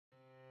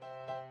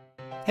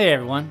Hey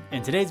everyone,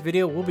 in today's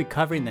video we'll be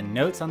covering the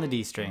notes on the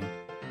D string,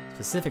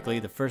 specifically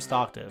the first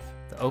octave,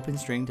 the open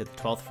string to the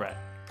 12th fret.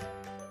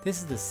 This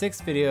is the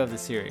 6th video of the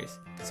series,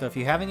 so if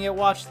you haven't yet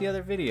watched the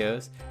other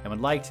videos and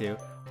would like to,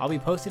 I'll be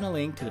posting a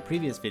link to the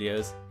previous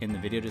videos in the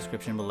video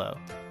description below.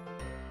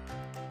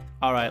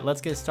 Alright, let's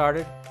get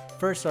started.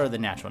 First are the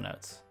natural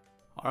notes.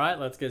 Alright,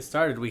 let's get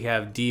started. We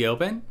have D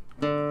open.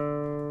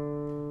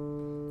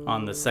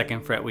 On the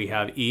 2nd fret we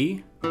have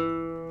E.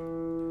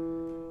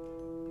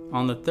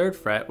 On the 3rd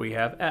fret we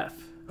have F.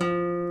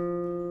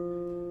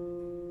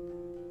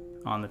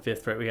 On the 5th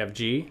fret we have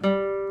G.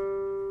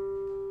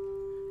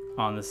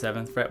 On the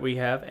 7th fret we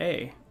have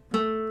A.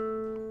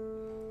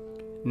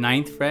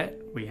 9th fret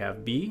we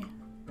have B.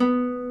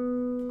 On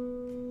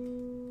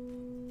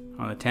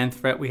the 10th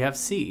fret we have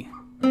C.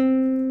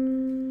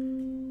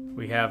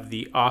 We have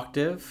the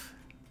octave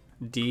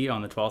D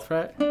on the 12th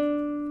fret.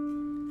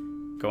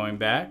 Going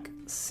back,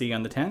 C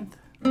on the 10th.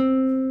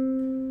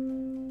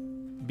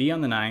 B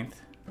on the 9th.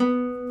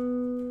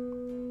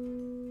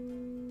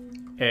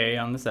 A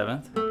on the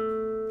 7th,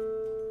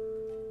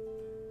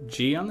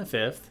 G on the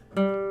 5th,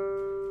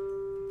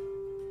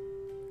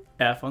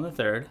 F on the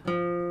 3rd,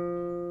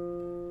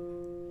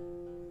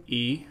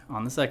 E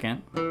on the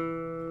 2nd,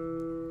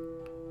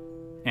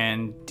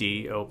 and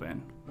D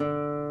open.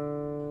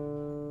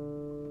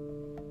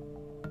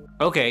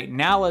 Okay,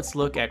 now let's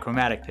look at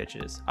chromatic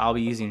pitches. I'll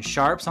be using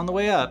sharps on the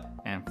way up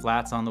and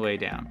flats on the way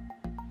down.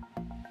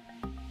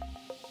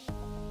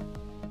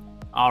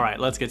 Alright,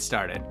 let's get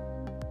started.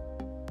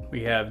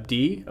 We have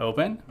D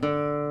open,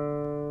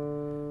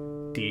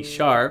 D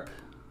sharp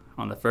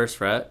on the 1st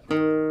fret,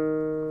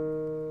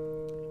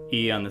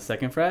 E on the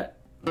 2nd fret,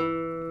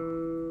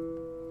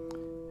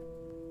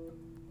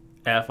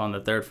 F on the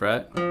 3rd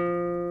fret,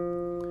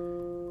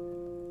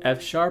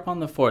 F sharp on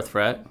the 4th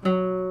fret,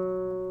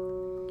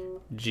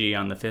 G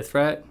on the 5th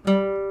fret,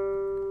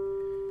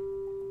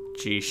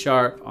 G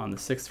sharp on the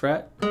 6th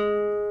fret,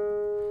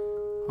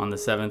 on the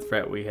 7th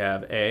fret we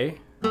have A,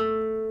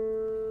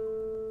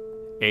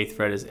 8th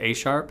fret is A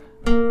sharp,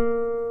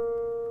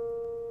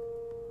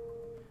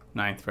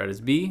 9th fret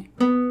is B,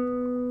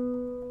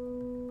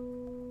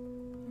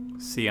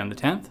 C on the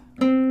 10th,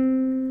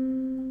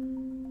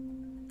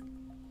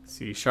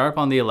 C sharp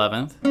on the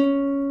 11th,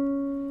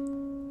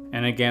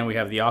 and again we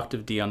have the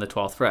octave D on the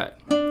 12th fret.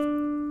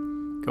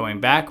 Going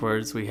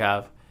backwards we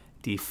have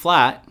D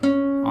flat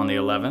on the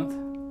 11th,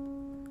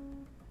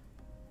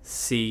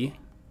 C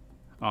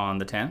on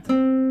the 10th,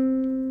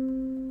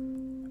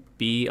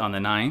 B on the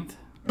 9th,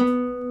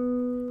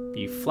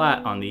 B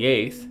flat on the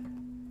 8th,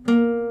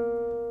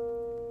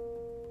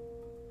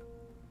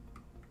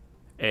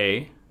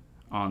 A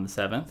on the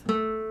 7th,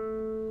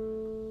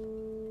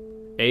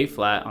 A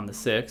flat on the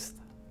 6th,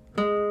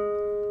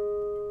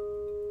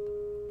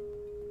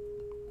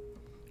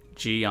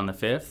 G on the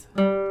 5th,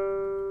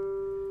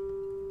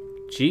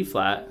 G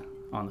flat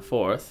on the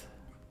 4th,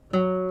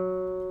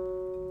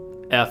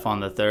 F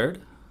on the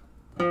 3rd,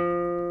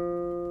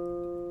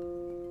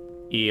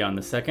 E on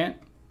the 2nd,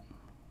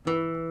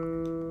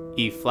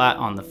 E flat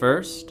on the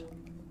 1st,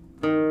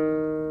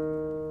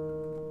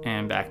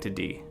 and back to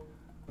D.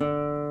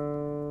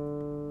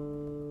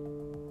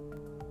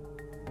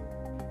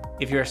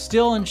 If you're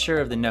still unsure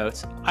of the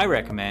notes, I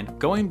recommend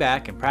going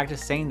back and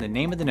practice saying the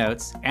name of the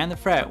notes and the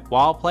fret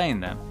while playing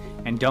them,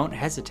 and don't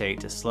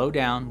hesitate to slow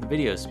down the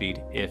video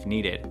speed if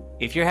needed.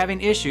 If you're having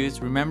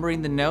issues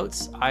remembering the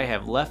notes, I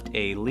have left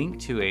a link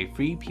to a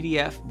free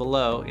PDF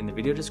below in the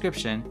video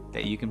description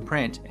that you can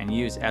print and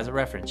use as a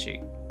reference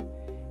sheet.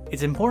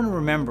 It's important to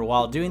remember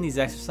while doing these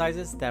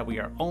exercises that we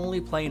are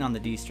only playing on the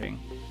D string.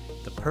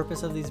 The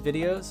purpose of these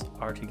videos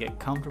are to get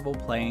comfortable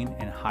playing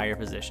in higher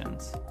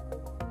positions.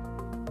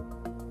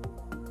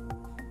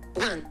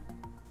 1,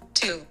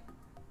 2,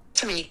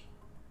 3,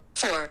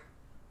 4.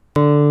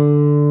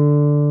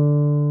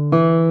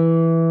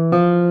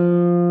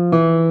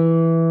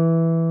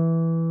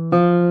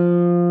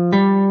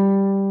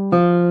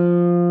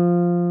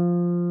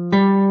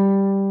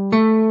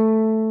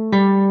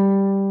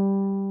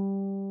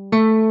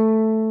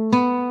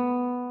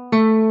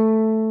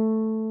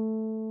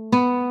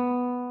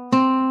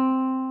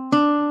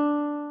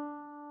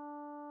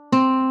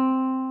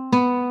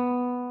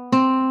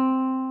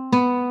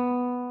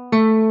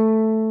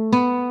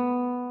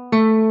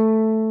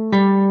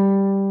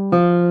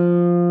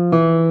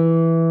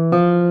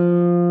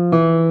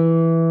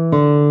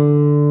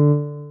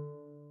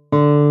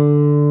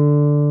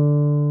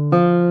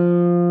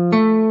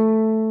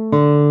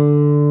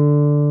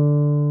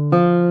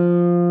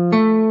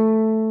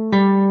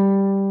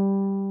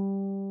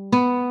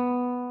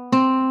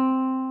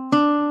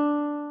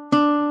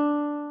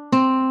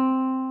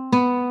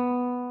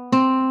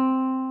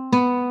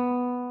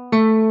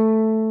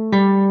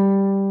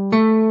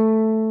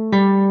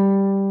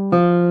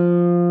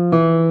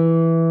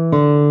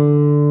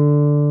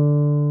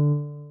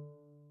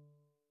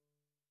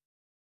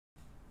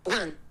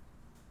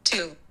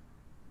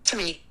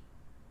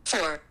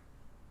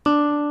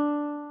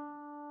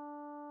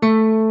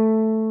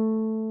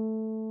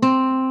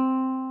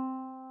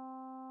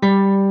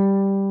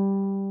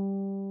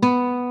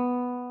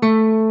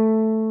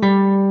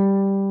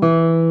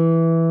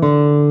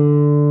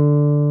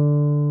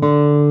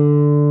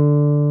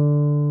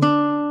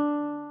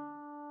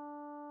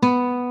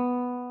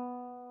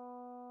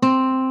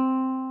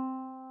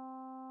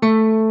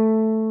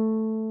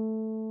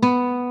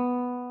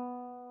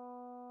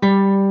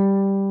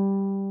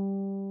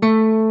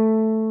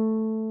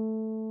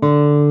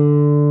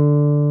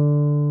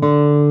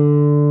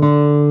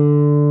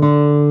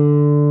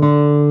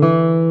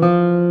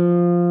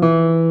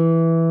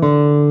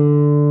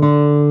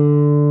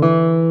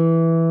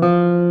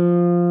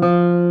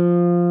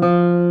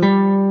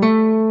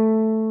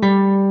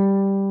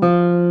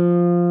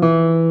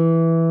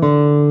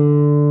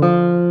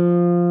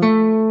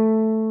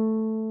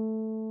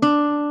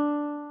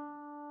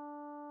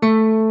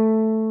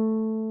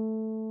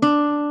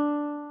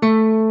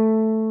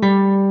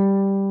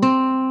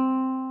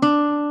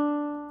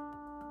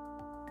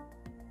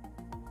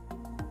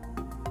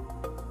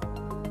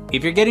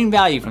 If you're getting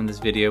value from this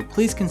video,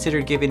 please consider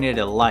giving it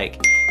a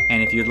like.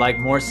 And if you'd like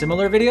more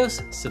similar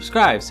videos,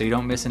 subscribe so you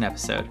don't miss an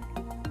episode.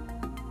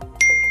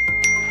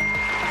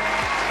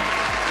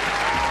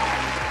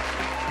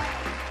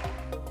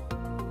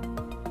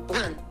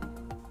 One,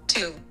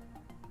 two,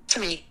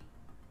 three,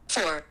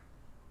 four.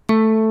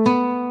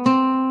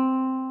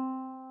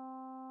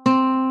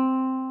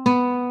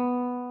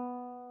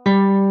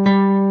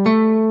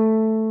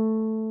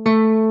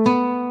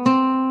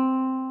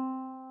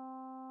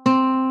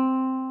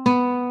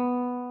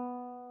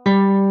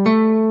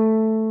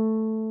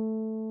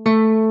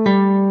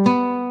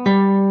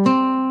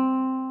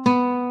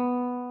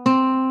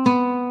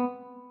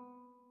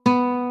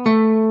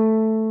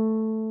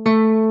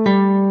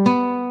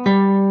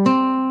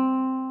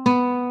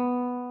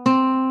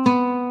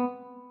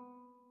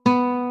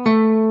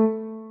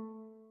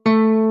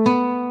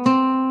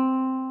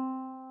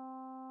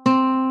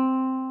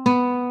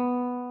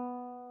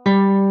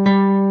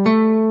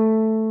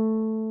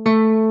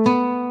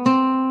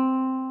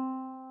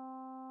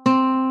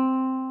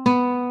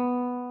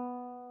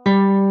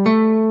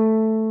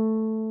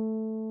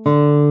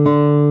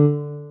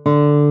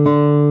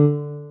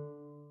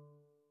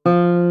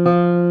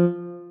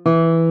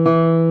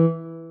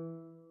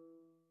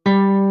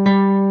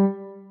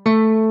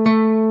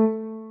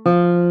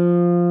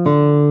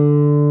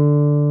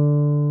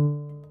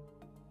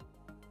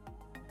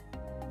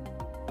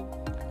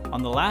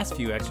 On the last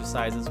few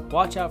exercises,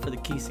 watch out for the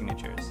key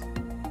signatures.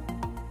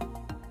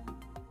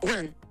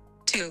 1,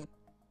 2,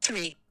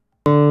 3.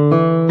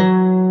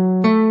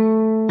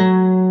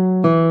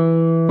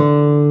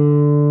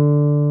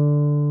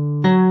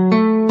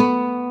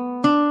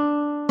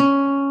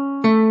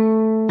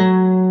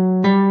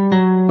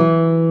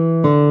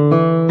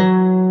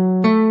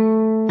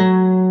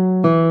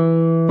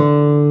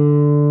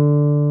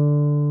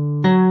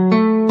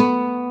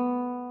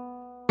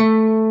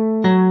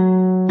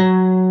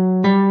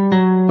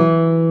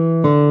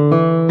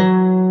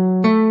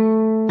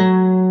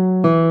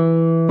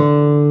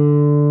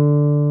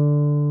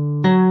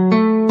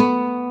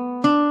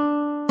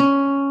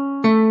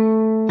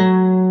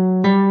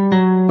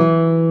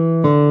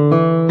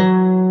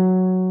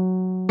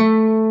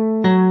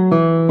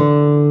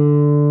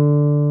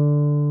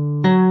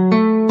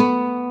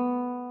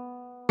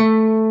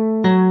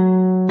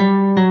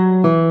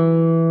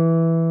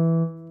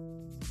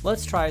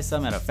 Let's try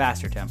some at a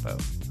faster tempo.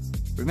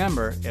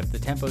 Remember, if the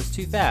tempo is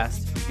too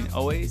fast, you can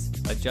always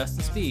adjust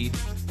the speed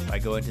by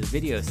going to the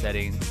video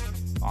settings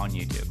on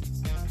YouTube.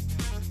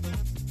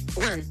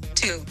 1,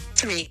 2,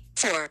 3,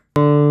 4.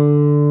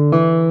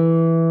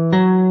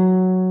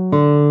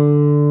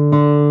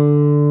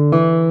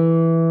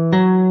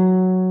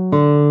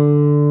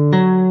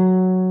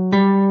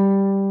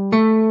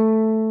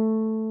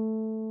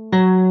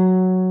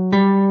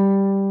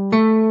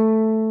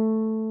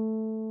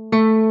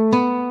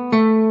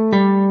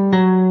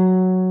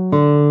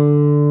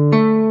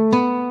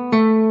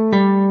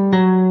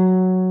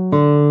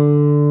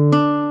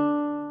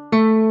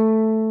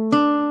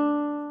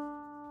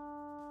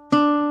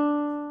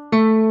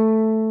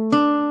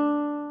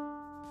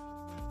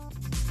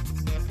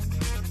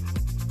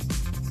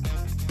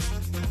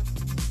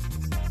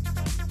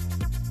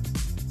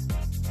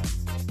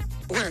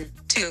 One,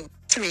 two,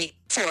 three,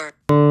 four.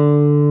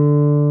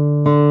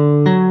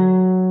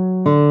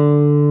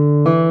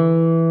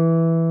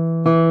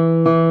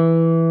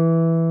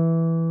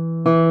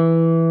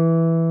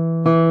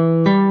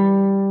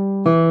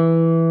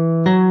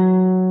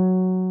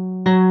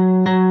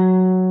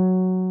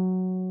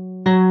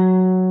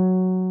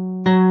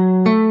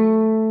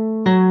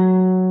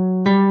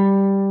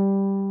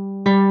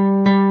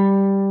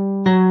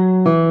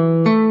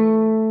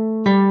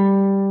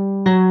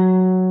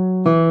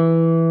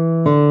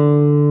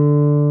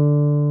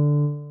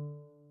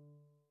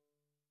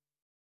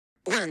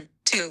 One,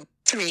 two,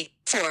 three,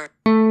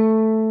 four.